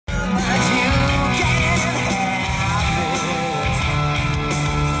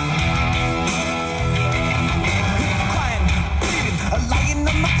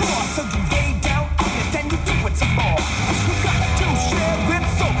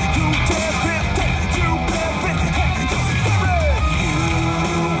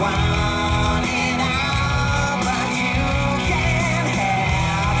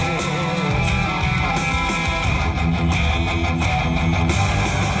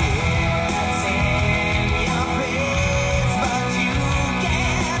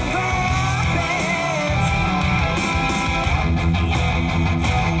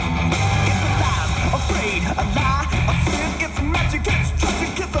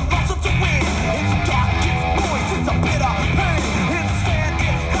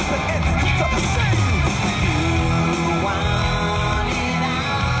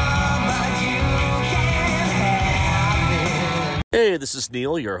this is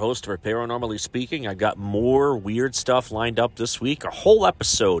Neil, your host for Paranormally Speaking. I got more weird stuff lined up this week. A whole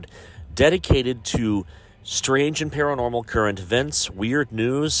episode dedicated to strange and paranormal current events, weird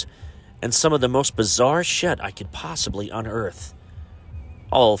news, and some of the most bizarre shit I could possibly unearth.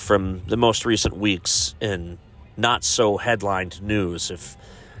 All from the most recent weeks in not-so-headlined news, if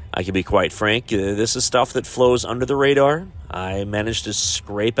I can be quite frank. This is stuff that flows under the radar. I managed to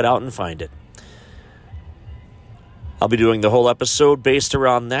scrape it out and find it. I'll be doing the whole episode based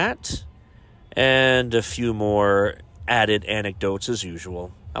around that, and a few more added anecdotes as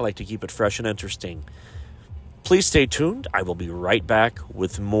usual. I like to keep it fresh and interesting. Please stay tuned. I will be right back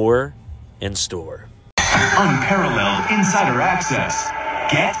with more in store. Unparalleled insider access.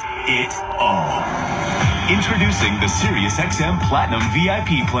 Get it all. Introducing the SiriusXM Platinum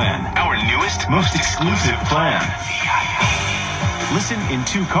VIP plan, our newest, most exclusive plan. Listen in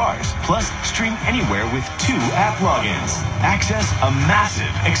 2 cars, plus stream anywhere with 2 app logins. Access a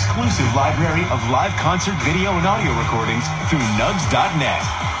massive, exclusive library of live concert video and audio recordings through nugs.net.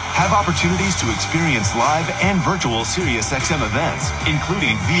 Have opportunities to experience live and virtual SiriusXM events,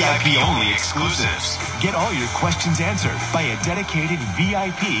 including VIP-only exclusives. Get all your questions answered by a dedicated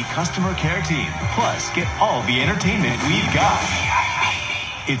VIP customer care team. Plus, get all the entertainment we've got.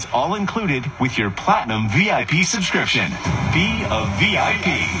 It's all included with your Platinum VIP subscription. Be a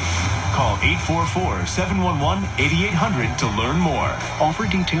VIP. Call 844-711-8800 to learn more. Offer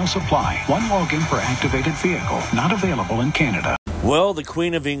details apply. 1 login per activated vehicle. Not available in Canada. Well, the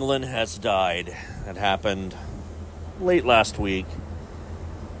Queen of England has died. It happened late last week.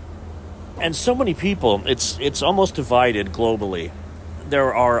 And so many people, it's almost divided globally.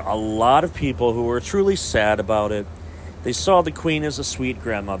 There are a lot of people who are truly sad about it. They saw the Queen as a sweet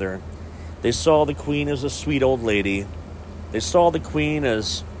grandmother. They saw the Queen as a sweet old lady. They saw the Queen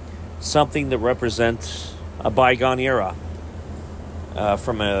as something that represents a bygone era,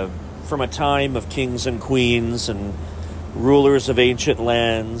 from a time of kings and queens and rulers of ancient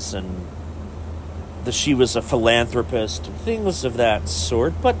lands, and that she was a philanthropist, things of that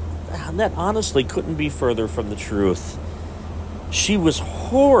sort. But that honestly couldn't be further from the truth. She was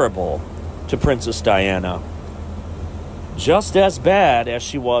horrible to Princess Diana. Just as bad as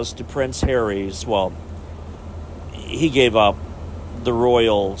she was to Prince Harry's. Well, he gave up the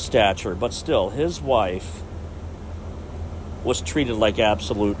royal stature, but still, his wife was treated like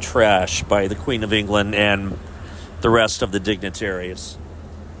absolute trash by the Queen of England and the rest of the dignitaries,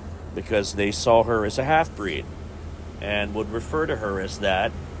 because they saw her as a half-breed and would refer to her as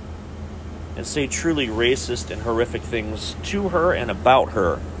that and say truly racist and horrific things to her and about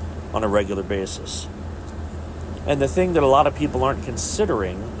her on a regular basis. And the thing that a lot of people aren't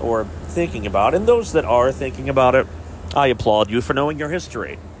considering or thinking about, and those that are thinking about it, I applaud you for knowing your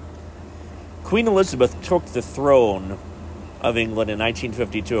history. Queen Elizabeth took the throne of England in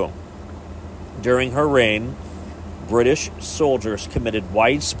 1952. During her reign, British soldiers committed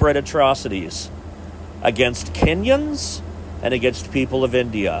widespread atrocities against Kenyans and against people of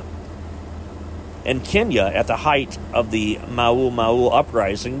India. In Kenya, at the height of the Mau Mau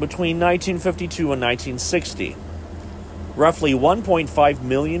uprising between 1952 and 1960, roughly 1.5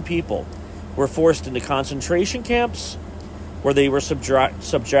 million people were forced into concentration camps where they were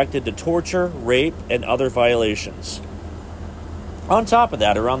subjected to torture, rape, and other violations. On top of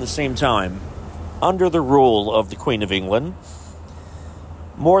that, around the same time, under the rule of the Queen of England,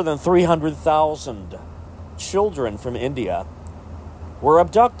 more than 300,000 children from India were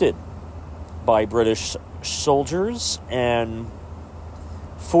abducted by British soldiers and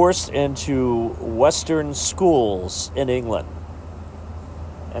forced into Western schools in England,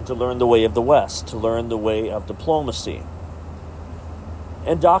 and to learn the way of the West, to learn the way of diplomacy,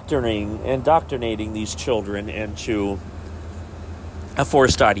 indoctrinating these children into a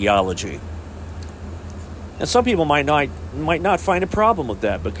forced ideology. And some people might not find a problem with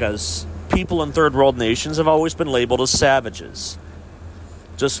that, because people in third world nations have always been labeled as savages.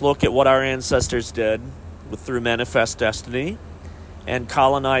 Just look at what our ancestors did through Manifest Destiny and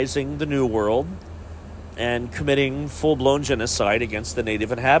colonizing the New World and committing full-blown genocide against the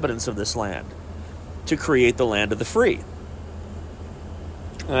native inhabitants of this land to create the land of the free.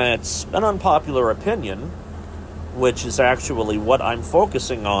 It's an unpopular opinion, which is actually what I'm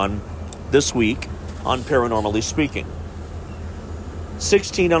focusing on this week on Paranormally Speaking.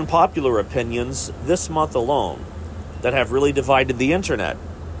 16 unpopular opinions this month alone that have really divided the internet.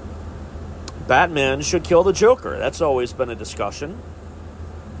 Batman should kill the Joker. That's always been a discussion.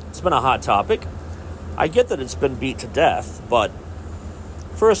 It's been a hot topic. I get that it's been beat to death, but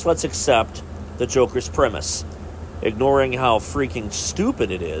first let's accept the Joker's premise. Ignoring how freaking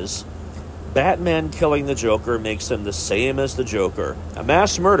stupid it is, Batman killing the Joker makes him the same as the Joker, a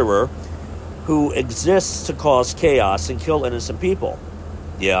mass murderer who exists to cause chaos and kill innocent people.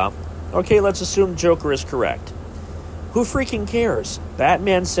 Yeah, okay, let's assume Joker is correct. Who freaking cares?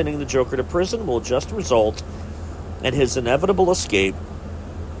 Batman sending the Joker to prison will just result in his inevitable escape,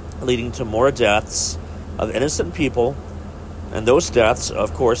 leading to more deaths of innocent people, and those deaths,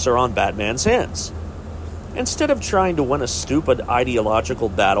 of course, are on Batman's hands. Instead of trying to win a stupid ideological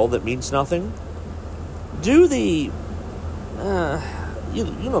battle that means nothing, do the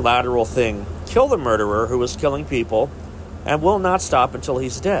unilateral thing. Kill the murderer who is killing people and will not stop until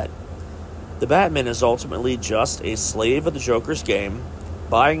he's dead. The Batman is ultimately just a slave of the Joker's game,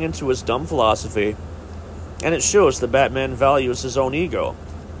 buying into his dumb philosophy, and it shows that Batman values his own ego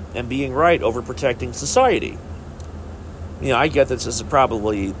and being right over protecting society. I get this is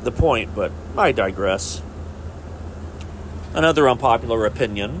probably the point, but I digress. Another unpopular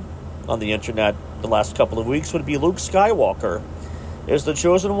opinion on the internet the last couple of weeks would be Luke Skywalker is the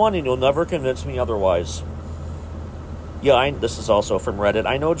chosen one, and you'll never convince me otherwise. Yeah, this is also from Reddit.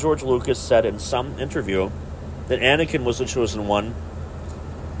 I know George Lucas said in some interview that Anakin was the chosen one,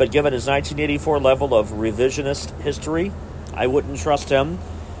 but given his 1984 level of revisionist history, I wouldn't trust him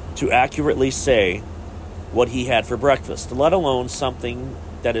to accurately say what he had for breakfast, let alone something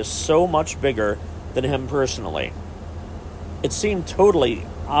that is so much bigger than him personally. It seemed totally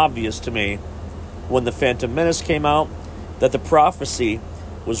obvious to me when The Phantom Menace came out that the prophecy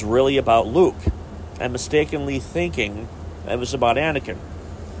was really about Luke, and mistakenly thinking it was about Anakin.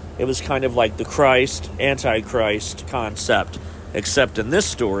 It was kind of like the Christ, Antichrist concept, except in this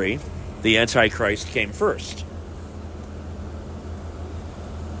story, the Antichrist came first.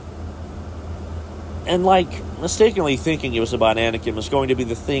 And mistakenly thinking it was about Anakin was going to be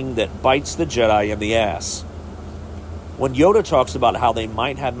the thing that bites the Jedi in the ass. When Yoda talks about how they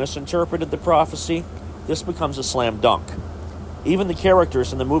might have misinterpreted the prophecy, this becomes a slam dunk. Even the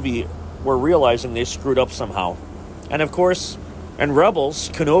characters in the movie were realizing they screwed up somehow. And of course, in Rebels,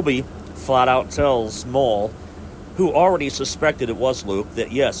 Kenobi flat out tells Maul, who already suspected it was Luke,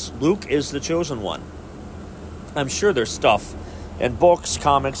 that yes, Luke is the chosen one. I'm sure there's stuff in books,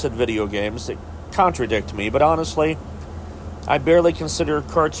 comics, and video games that contradict me, but honestly, I barely consider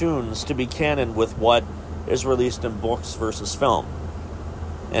cartoons to be canon with what is released in books versus film.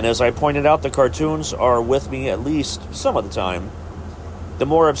 And as I pointed out, the cartoons are with me at least some of the time. The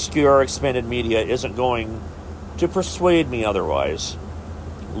more obscure expanded media isn't going to persuade me otherwise.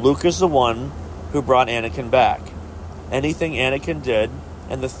 Luke is the one who brought Anakin back. Anything Anakin did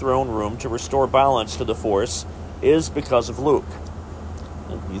in the throne room to restore balance to the Force is because of Luke.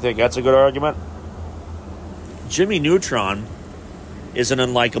 You think that's a good argument? Jimmy Neutron is an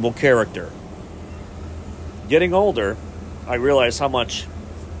unlikable character. Getting older, I realize how much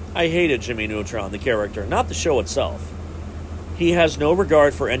I hated Jimmy Neutron, the character, not the show itself. He has no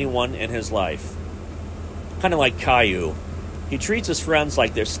regard for anyone in his life. Kind of like Caillou. He treats his friends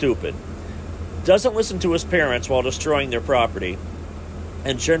like they're stupid. Doesn't listen to his parents while destroying their property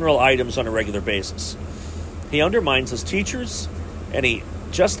and general items on a regular basis. He undermines his teachers, and he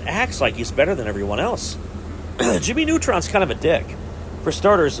just acts like he's better than everyone else. Jimmy Neutron's kind of a dick. For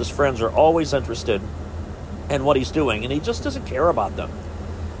starters, his friends are always interested in what he's doing, and he just doesn't care about them.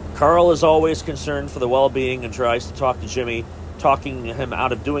 Carl is always concerned for the well-being and tries to talk to Jimmy, talking him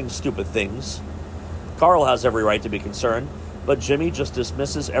out of doing stupid things. Carl has every right to be concerned, but Jimmy just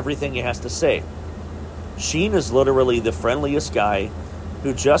dismisses everything he has to say. Sheen is literally the friendliest guy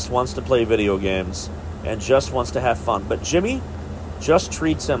who just wants to play video games and just wants to have fun, but Jimmy just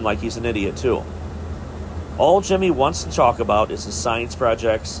treats him like he's an idiot too. All Jimmy wants to talk about is his science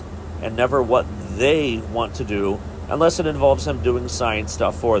projects and never what they want to do unless it involves him doing science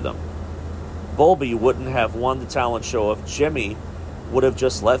stuff for them. Bulby wouldn't have won the talent show if Jimmy would have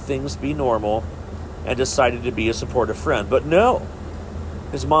just let things be normal and decided to be a supportive friend. But no,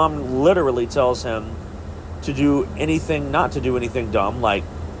 his mom literally tells him to do anything, not to do anything dumb, like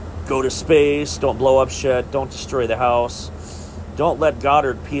go to space, don't blow up shit, don't destroy the house, don't let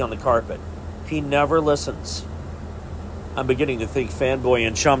Goddard pee on the carpet. He never listens. I'm beginning to think Fanboy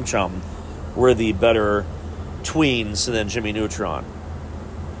and Chum Chum were the better tweens than Jimmy Neutron.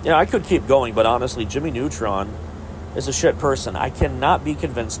 Yeah, I could keep going, but honestly, Jimmy Neutron is a shit person. I cannot be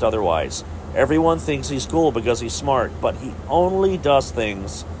convinced otherwise. Everyone thinks he's cool because he's smart, but he only does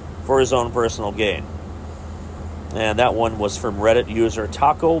things for his own personal gain. And that one was from Reddit user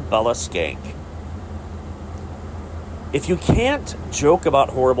Taco Bella Skank. If you can't joke about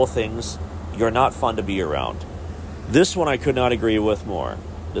horrible things, you're not fun to be around. This one I could not agree with more.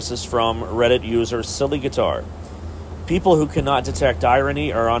 This is from Reddit user Silly Guitar. People who cannot detect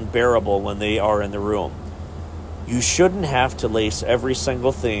irony are unbearable when they are in the room. You shouldn't have to lace every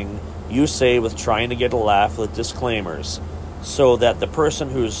single thing you say with trying to get a laugh with disclaimers, so that the person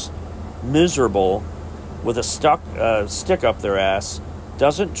who's miserable with a stick up their ass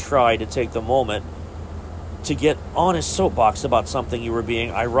doesn't try to take the moment to get on his soapbox about something you were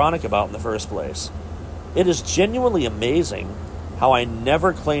being ironic about in the first place. It is genuinely amazing how I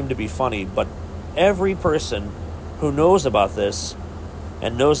never claimed to be funny, but every person who knows about this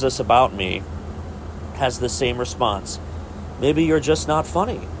and knows this about me has the same response. Maybe you're just not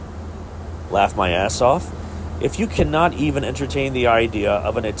funny. Laugh my ass off? If you cannot even entertain the idea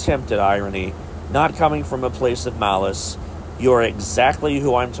of an attempt at irony, not coming from a place of malice, you're exactly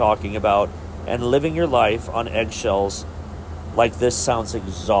who I'm talking about, and living your life on eggshells like this sounds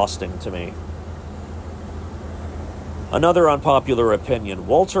exhausting to me. Another unpopular opinion.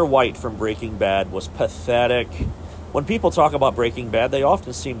 Walter White from Breaking Bad was pathetic. When people talk about Breaking Bad, they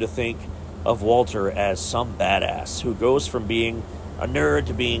often seem to think of Walter as some badass who goes from being a nerd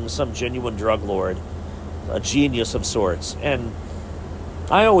to being some genuine drug lord, a genius of sorts. And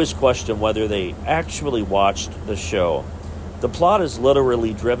I always question whether they actually watched the show. The plot is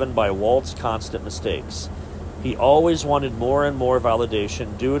literally driven by Walt's constant mistakes. He always wanted more and more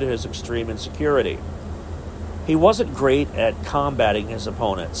validation due to his extreme insecurity. He wasn't great at combating his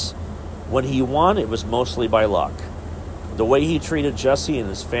opponents. When he won, it was mostly by luck. The way he treated Jesse and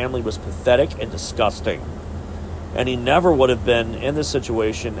his family was pathetic and disgusting. And he never would have been in this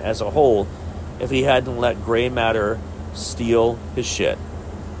situation as a whole if he hadn't let gray matter steal his shit.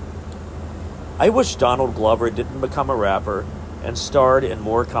 I wish Donald Glover didn't become a rapper and starred in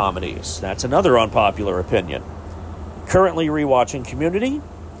more comedies. That's another unpopular opinion. Currently rewatching Community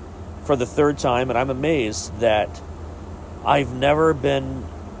for the third time, and I'm amazed that I've never been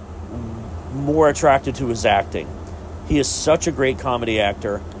more attracted to his acting. He is such a great comedy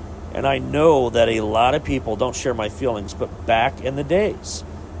actor, and I know that a lot of people don't share my feelings, but back in the days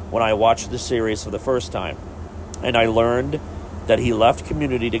when I watched the series for the first time, and I learned that he left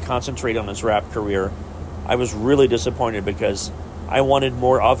Community to concentrate on his rap career, I was really disappointed because I wanted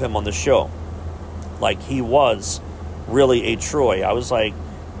more of him on the show. Like, he was really a Troy. I was like,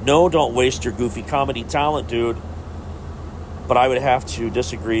 no, don't waste your goofy comedy talent, dude. But I would have to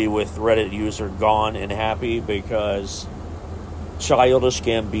disagree with Reddit user Gone and Happy, because Childish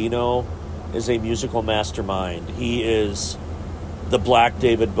Gambino is a musical mastermind. He is the Black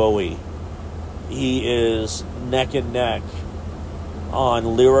David Bowie. He is neck and neck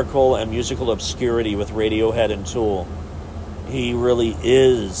on lyrical and musical obscurity with Radiohead and Tool. He really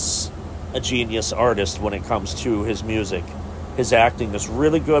is a genius artist when it comes to his music. His acting is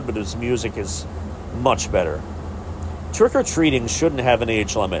really good, but his music is much better. Trick-or-treating shouldn't have an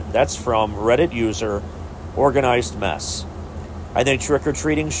age limit. That's from Reddit user Organized Mess. I think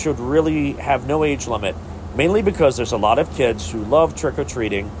trick-or-treating should really have no age limit, mainly because there's a lot of kids who love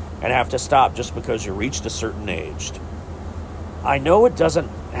trick-or-treating and have to stop just because you reached a certain age. I know it doesn't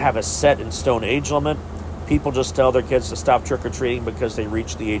have a set-in-stone age limit. People just tell their kids to stop trick-or-treating because they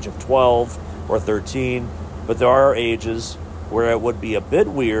reach the age of 12 or 13, but there are ages where it would be a bit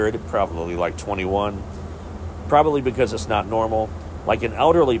weird, probably like 21, probably because it's not normal. Like an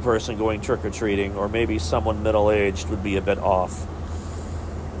elderly person going trick-or-treating, or maybe someone middle-aged, would be a bit off.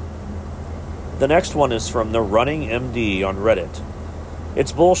 The next one is from the Running MD on Reddit.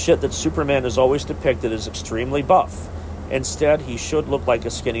 It's bullshit that Superman is always depicted as extremely buff. Instead, he should look like a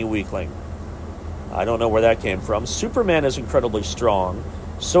skinny weakling. I don't know where that came from. Superman is incredibly strong,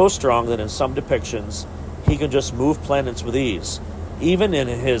 so strong that in some depictions, he can just move planets with ease. Even in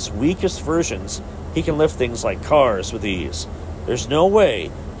his weakest versions, he can lift things like cars with ease. There's no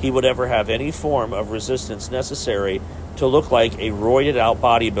way he would ever have any form of resistance necessary to look like a roided-out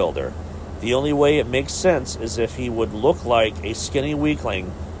bodybuilder. The only way it makes sense is if he would look like a skinny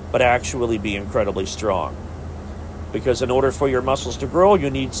weakling, but actually be incredibly strong. Because in order for your muscles to grow, you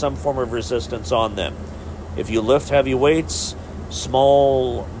need some form of resistance on them. If you lift heavy weights,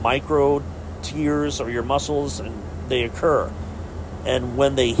 small micro tears or your muscles, and they occur. And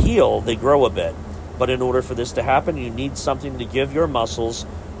when they heal, they grow a bit. But in order for this to happen, you need something to give your muscles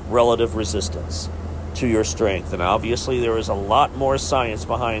relative resistance to your strength. And obviously there is a lot more science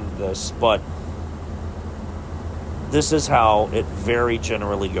behind this, but this is how it very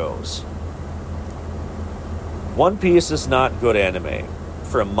generally goes. One Piece is not good anime,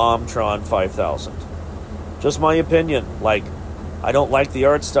 from Momtron 5000. Just my opinion. Like, I don't like the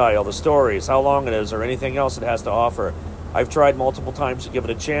art style, the stories, how long it is, or anything else it has to offer. I've tried multiple times to give it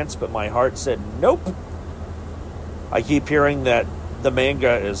a chance, but my heart said nope. I keep hearing that the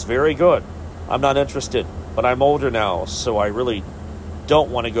manga is very good. I'm not interested. but I'm older now, so I really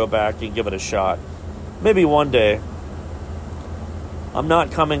don't want to go back and give it a shot. Maybe one day. I'm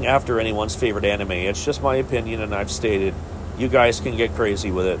not coming after anyone's favorite anime. It's just my opinion, and I've stated. You guys can get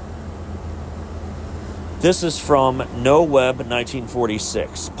crazy with it. This is from NoWeb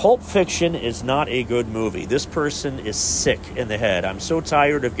 1946. Pulp Fiction is not a good movie. This person is sick in the head. I'm so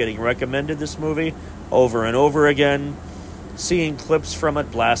tired of getting recommended this movie over and over again, seeing clips from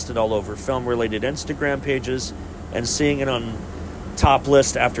it blasted all over film-related Instagram pages, and seeing it on top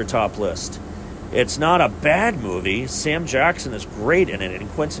list after top list. It's not a bad movie. Sam Jackson is great in it, and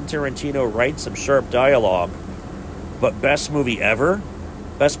Quentin Tarantino writes some sharp dialogue. But best movie ever?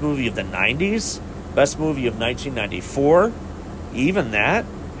 Best movie of the 90s? Best movie of 1994? Even that?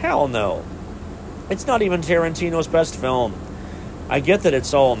 Hell no. It's not even Tarantino's best film. I get that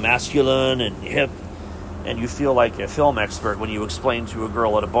it's all masculine and hip, and you feel like a film expert when you explain to a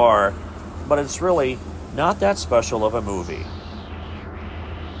girl at a bar, but it's really not that special of a movie.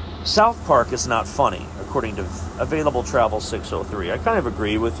 South Park is not funny, according to Available Travel 603. I kind of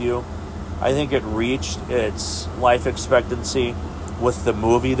agree with you. I think it reached its life expectancy with the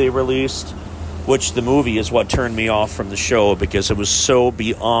movie they released, which the movie is what turned me off from the show because it was so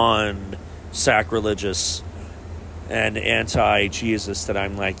beyond sacrilegious and anti-Jesus that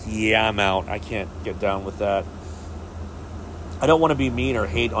I'm like, yeah, I'm out. I can't get down with that. I don't want to be mean or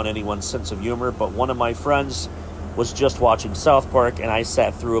hate on anyone's sense of humor, but one of my friends was just watching South Park, and I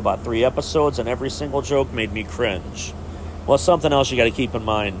sat through about 3 episodes, and every single joke made me cringe. Well, something else you got to keep in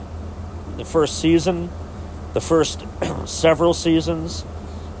mind. The first season, the first several seasons,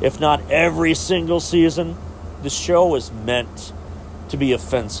 if not every single season, the show is meant to be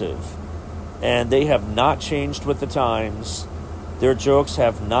offensive. And they have not changed with the times. Their jokes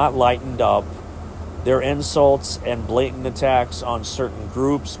have not lightened up. Their insults and blatant attacks on certain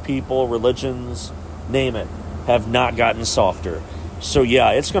groups, people, religions, name it, have not gotten softer. So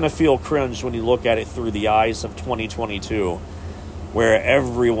yeah, it's going to feel cringe when you look at it through the eyes of 2022, where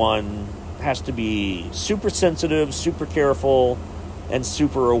everyone has to be super sensitive, super careful, and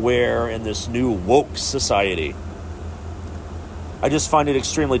super aware in this new woke society. I just find it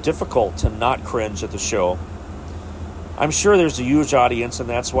extremely difficult to not cringe at the show. I'm sure there's a huge audience, and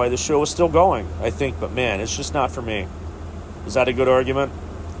that's why the show is still going, I think, but man, it's just not for me. Is that a good argument?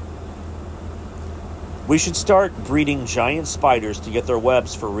 We should start breeding giant spiders to get their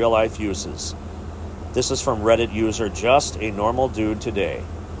webs for real-life uses. This is from Reddit user Just a Normal Dude Today.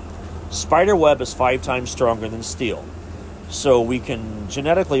 Spider web is 5 times stronger than steel, so we can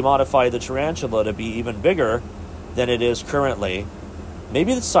genetically modify the tarantula to be even bigger than it is currently,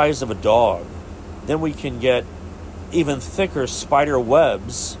 maybe the size of a dog. Then we can get even thicker spider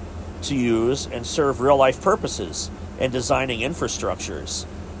webs to use and serve real-life purposes and designing infrastructures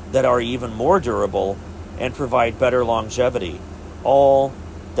that are even more durable and provide better longevity. All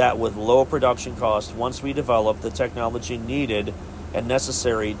that with low production cost once we develop the technology needed and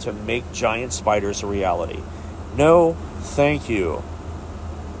necessary to make giant spiders a reality. No, thank you.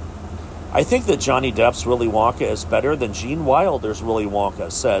 I think that Johnny Depp's Willy Wonka is better than Gene Wilder's Willy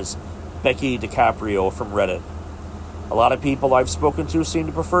Wonka, says Becky DiCaprio from Reddit. A lot of people I've spoken to seem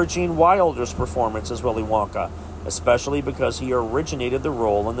to prefer Gene Wilder's performance as Willy Wonka, especially because he originated the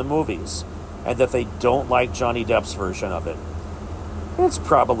role in the movies, and that they don't like Johnny Depp's version of it. It's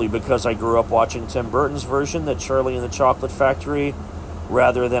probably because I grew up watching Tim Burton's version, The Charlie and the Chocolate Factory,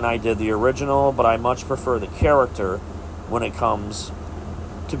 rather than I did the original, but I much prefer the character when it comes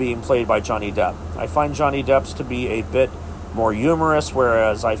to being played by Johnny Depp. I find Johnny Depp's to be a bit more humorous,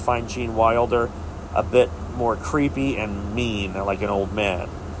 whereas I find Gene Wilder a bit more creepy and mean, like an old man.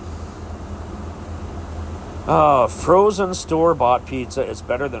 Frozen store-bought pizza is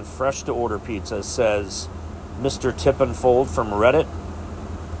better than fresh-to-order pizza, says Mr. Tippenfold from Reddit.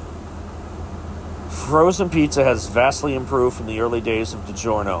 Frozen pizza has vastly improved from the early days of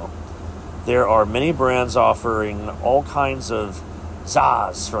DiGiorno. There are many brands offering all kinds of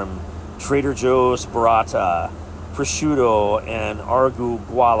Zaz, from Trader Joe's Burrata, prosciutto and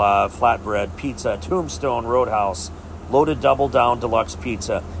arguguala flatbread pizza, Tombstone Roadhouse, loaded double down deluxe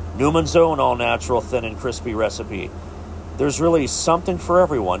pizza, Newman's Own all natural thin and crispy recipe. There's really something for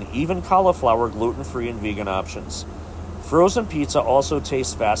everyone, even cauliflower, gluten-free and vegan options. Frozen pizza also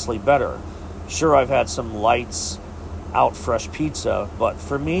tastes vastly better. Sure, I've had some lights out fresh pizza, but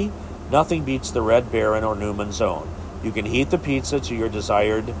for me, nothing beats the Red Baron or Newman's Own. You can heat the pizza to your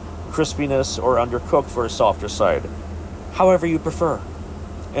desired crispiness or undercook for a softer side, however you prefer.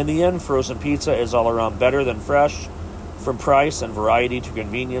 In the end, frozen pizza is all around better than fresh, from price and variety to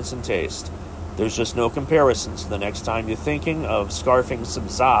convenience and taste. There's just no comparison, so the next time you're thinking of scarfing some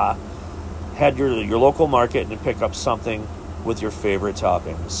za, head to your local market and pick up something with your favorite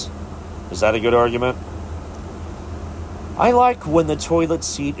toppings. Is that a good argument? I like when the toilet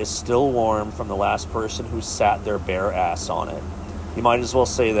seat is still warm from the last person who sat their bare ass on it. You might as well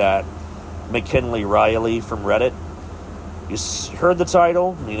say that. McKinley Riley from Reddit. You heard the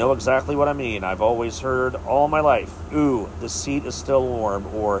title, you know exactly what I mean. I've always heard all my life, ooh, the seat is still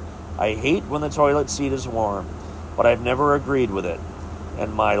warm, or I hate when the toilet seat is warm, but I've never agreed with it.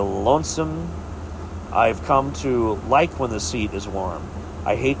 And my lonesome, I've come to like when the seat is warm.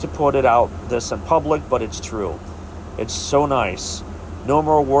 I hate to put it out this in public, but it's true. It's so nice. No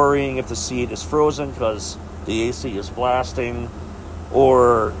more worrying if the seat is frozen because the AC is blasting,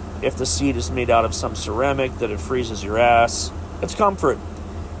 or if the seat is made out of some ceramic that it freezes your ass. It's comfort.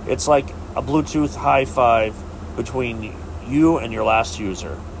 It's like a Bluetooth high five between you and your last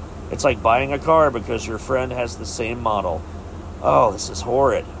user. It's like buying a car because your friend has the same model. Oh, this is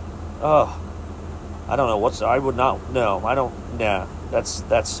horrid. Oh, I don't know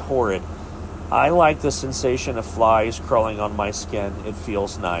that's horrid. I like the sensation of flies crawling on my skin. It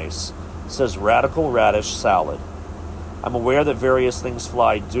feels nice. It says Radical Radish Salad. I'm aware that various things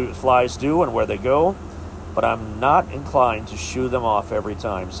flies do and where they go, but I'm not inclined to shoo them off every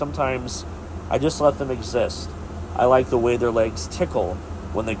time. Sometimes I just let them exist. I like the way their legs tickle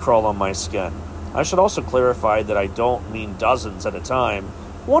when they crawl on my skin. I should also clarify that I don't mean dozens at a time.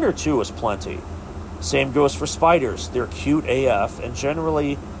 1 or 2 is plenty. Same goes for spiders. They're cute AF and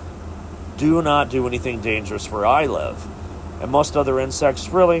generally do not do anything dangerous where I live. And most other insects,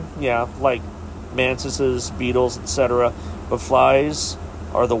 really, like mantises, beetles, etc. But flies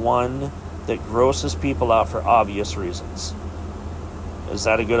are the one that grosses people out for obvious reasons. Is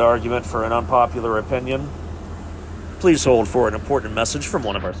that a good argument for an unpopular opinion? Please hold for an important message from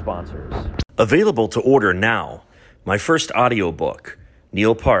one of our sponsors. Available to order now, my first audiobook,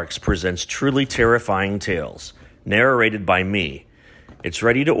 Neil Parks Presents Truly Terrifying Tales, narrated by me. It's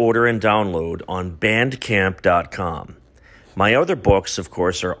ready to order and download on Bandcamp.com. My other books, of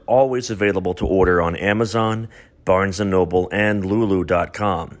course, are always available to order on Amazon, Barnes & Noble, and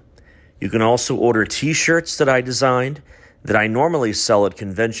Lulu.com. You can also order t-shirts that I designed that I normally sell at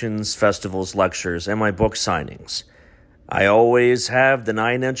conventions, festivals, lectures, and my book signings. I always have the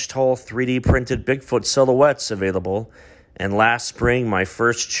 9-inch tall 3D printed Bigfoot silhouettes available, and last spring my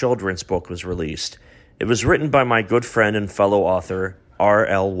first children's book was released. It was written by my good friend and fellow author,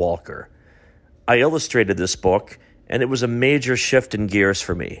 R.L. Walker. I illustrated this book, and it was a major shift in gears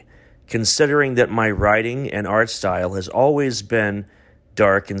for me, considering that my writing and art style has always been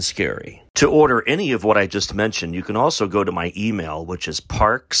dark and scary. To order any of what I just mentioned, you can also go to my email, which is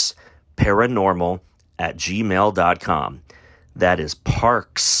parksparanormal@gmail.com. That is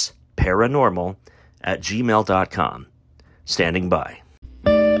parksparanormal@gmail.com. Standing by.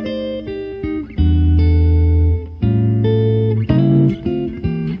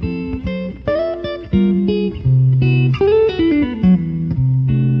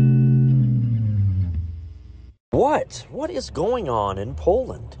 What is going on in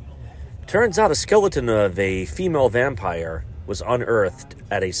Poland? Turns out a skeleton of a female vampire was unearthed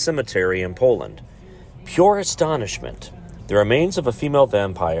at a cemetery in Poland. Pure astonishment. The remains of a female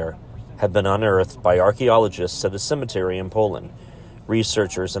vampire have been unearthed by archaeologists at a cemetery in Poland,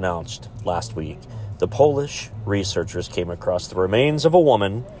 researchers announced last week. The Polish researchers came across the remains of a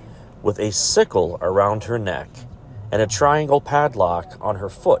woman with a sickle around her neck and a triangle padlock on her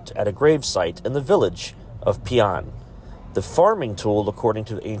foot at a gravesite in the village of Pian. The farming tool, according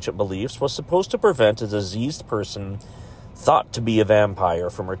to ancient beliefs, was supposed to prevent a diseased person thought to be a vampire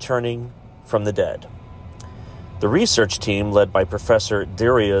from returning from the dead. The research team, led by Professor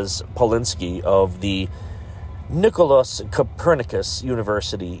Dariusz Polinsky of the Nicolaus Copernicus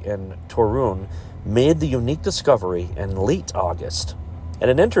University in Torun, made the unique discovery in late August. In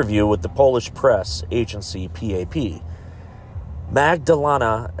an interview with the Polish press agency PAP,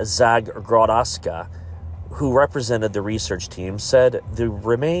 Magdalena Zagrodowska, who represented the research team, said the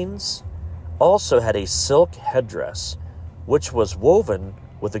remains also had a silk headdress, which was woven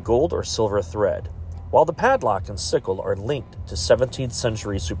with a gold or silver thread. While the padlock and sickle are linked to 17th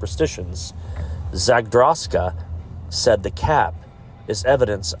century superstitions, Zagrodowska said the cap is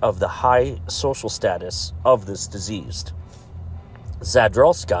evidence of the high social status of this deceased.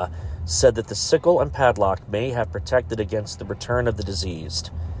 Zagrodowska said that the sickle and padlock may have protected against the return of the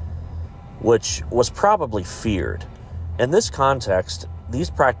deceased, which was probably feared. In this context,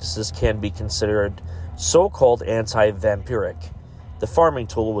 these practices can be considered so-called anti-vampiric. The farming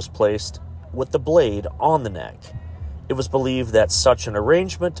tool was placed with the blade on the neck. It was believed that such an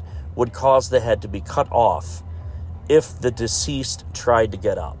arrangement would cause the head to be cut off if the deceased tried to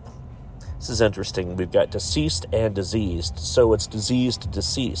get up. This is interesting. We've got deceased and diseased, so it's diseased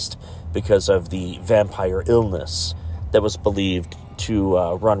deceased because of the vampire illness that was believed to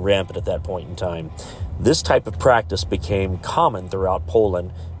run rampant at that point in time. This type of practice became common throughout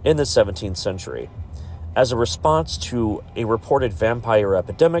Poland in the 17th century. As a response to a reported vampire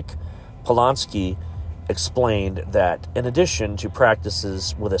epidemic, Polanski explained that in addition to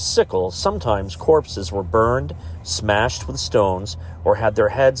practices with a sickle, sometimes corpses were burned, smashed with stones, or had their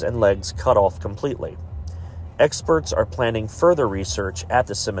heads and legs cut off completely. Experts are planning further research at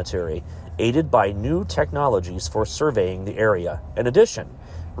the cemetery, aided by new technologies for surveying the area. In addition,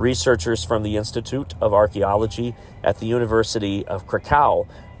 researchers from the Institute of Archaeology at the University of Krakow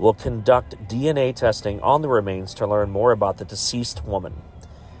will conduct DNA testing on the remains to learn more about the deceased woman.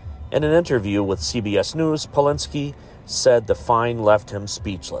 In an interview with CBS News, Polanski said the find left him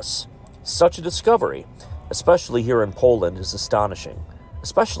speechless. Such a discovery, especially here in Poland, is astonishing.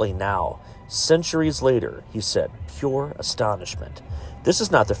 Especially now, centuries later, he said, pure astonishment. This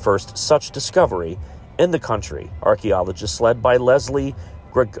is not the first such discovery in the country. Archaeologists led by Leslie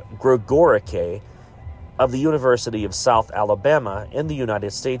Gregorike of the University of South Alabama in the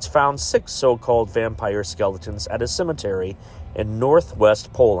United States found 6 so-called vampire skeletons at a cemetery in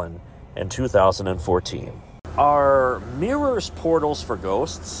northwest Poland in 2014. Are mirrors portals for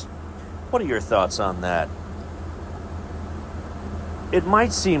ghosts? What are your thoughts on that? It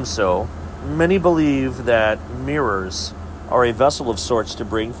might seem so. Many believe that mirrors are a vessel of sorts to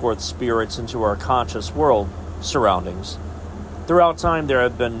bring forth spirits into our conscious world surroundings. Throughout time, there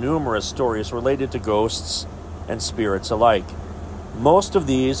have been numerous stories related to ghosts and spirits alike. Most of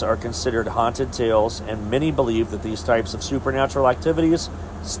these are considered haunted tales, and many believe that these types of supernatural activities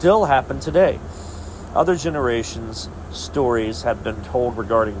still happen today. Other generations' stories have been told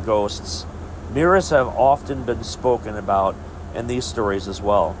regarding ghosts. Mirrors have often been spoken about in these stories as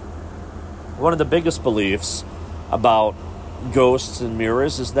well. One of the biggest beliefs about ghosts and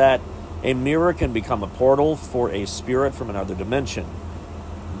mirrors is that a mirror can become a portal for a spirit from another dimension,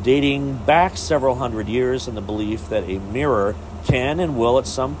 dating back several hundred years in the belief that a mirror can and will at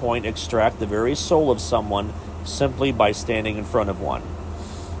some point extract the very soul of someone simply by standing in front of one.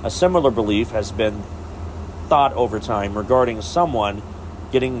 A similar belief has been thought over time regarding someone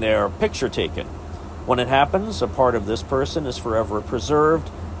getting their picture taken. When it happens, a part of this person is forever preserved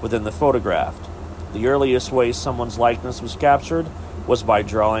within the photograph. The earliest way someone's likeness was captured was by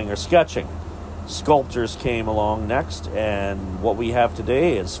drawing or sketching. Sculptors came along next, and what we have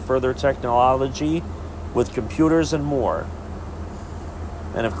today is further technology with computers and more.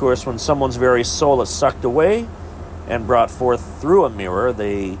 And of course, when someone's very soul is sucked away and brought forth through a mirror,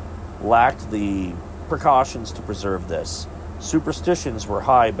 they lacked the precautions to preserve this. Superstitions were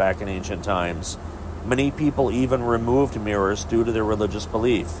high back in ancient times. Many people even removed mirrors due to their religious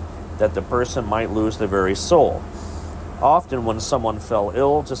belief that the person might lose their very soul. Often when someone fell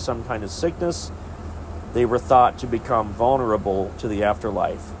ill to some kind of sickness, they were thought to become vulnerable to the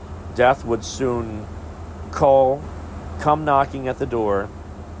afterlife. Death would soon come knocking at the door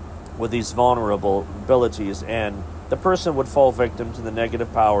with these vulnerabilities, and the person would fall victim to the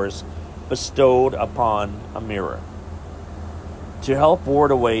negative powers bestowed upon a mirror. To help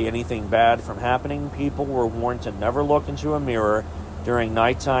ward away anything bad from happening, people were warned to never look into a mirror during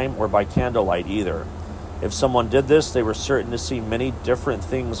nighttime or by candlelight either. If someone did this, they were certain to see many different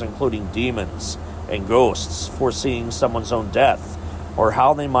things, including demons and ghosts, foreseeing someone's own death or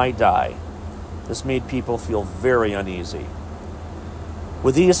how they might die. This made people feel very uneasy.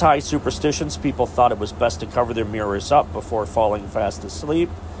 With these high superstitions, people thought it was best to cover their mirrors up before falling fast asleep.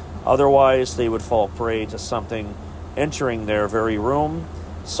 Otherwise, they would fall prey to something entering their very room,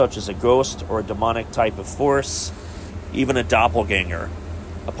 such as a ghost or a demonic type of force, even a doppelganger.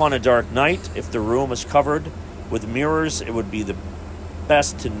 Upon a dark night, if the room is covered with mirrors, it would be the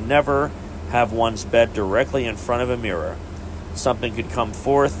best to never have one's bed directly in front of a mirror. Something could come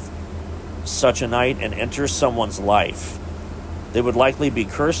forth such a night and enter someone's life. They would likely be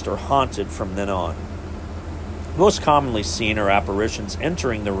cursed or haunted from then on. Most commonly seen are apparitions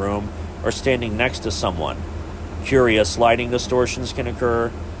entering the room or standing next to someone. Curious lighting distortions can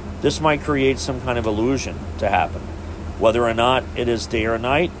occur. This might create some kind of illusion to happen. Whether or not it is day or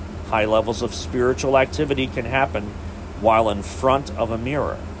night, high levels of spiritual activity can happen while in front of a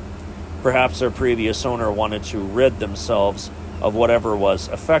mirror. Perhaps their previous owner wanted to rid themselves of whatever was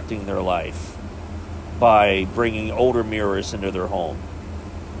affecting their life by bringing older mirrors into their home.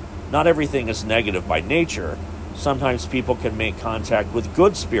 Not everything is negative by nature. Sometimes people can make contact with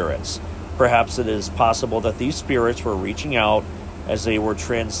good spirits. Perhaps it is possible that these spirits were reaching out as they were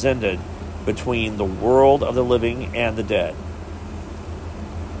transcended between the world of the living and the dead.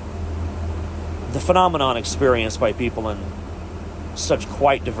 phenomenon experienced by people in such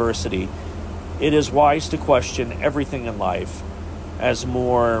quite diversity, it is wise to question everything in life as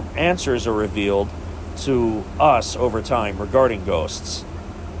more answers are revealed to us over time regarding ghosts.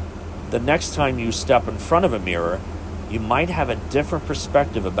 The next time you step in front of a mirror, you might have a different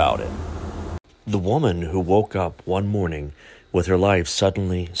perspective about it. The woman who woke up one morning with her life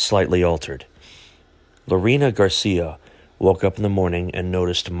suddenly slightly altered. Lorena Garcia woke up in the morning and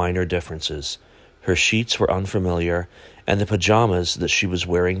noticed minor differences. Her sheets were unfamiliar, and the pajamas that she was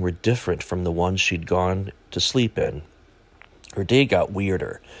wearing were different from the ones she'd gone to sleep in. Her day got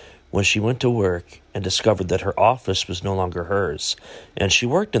weirder when she went to work and discovered that her office was no longer hers, and she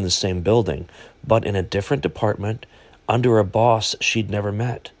worked in the same building, but in a different department, under a boss she'd never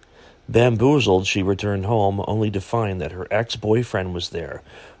met. Bamboozled, she returned home only to find that her ex-boyfriend was there,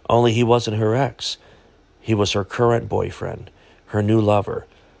 only he wasn't her ex. He was her current boyfriend, her new lover,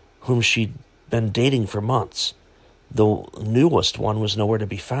 whom she'd been dating for months. The newest one was nowhere to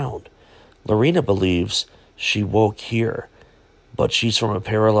be found. Lorena believes she woke here, but she's from a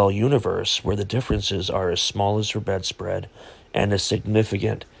parallel universe where the differences are as small as her bedspread and as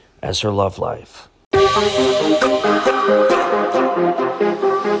significant as her love life.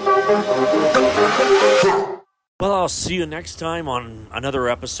 Well, I'll see you next time on another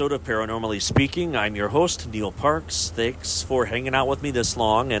episode of Paranormally Speaking. I'm your host, Neil Parks. Thanks for hanging out with me this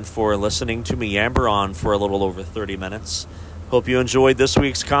long and for listening to me yammer on for a little over 30 minutes. Hope you enjoyed this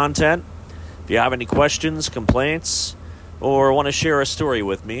week's content. If you have any questions, complaints, or want to share a story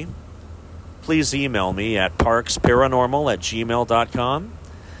with me, please email me at parksparanormal@gmail.com.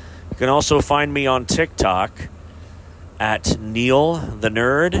 You can also find me on TikTok at Neil the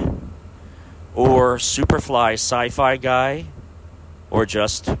Nerd, or Superfly Sci-Fi Guy, or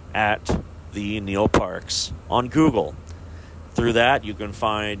just at the Neil Parks on Google. Through that, you can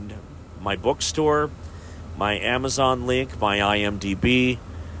find my bookstore, my Amazon link, my IMDb,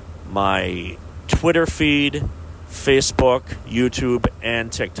 my Twitter feed, Facebook, YouTube, and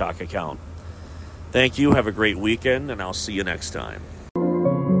TikTok account. Thank you. Have a great weekend, and I'll see you next time.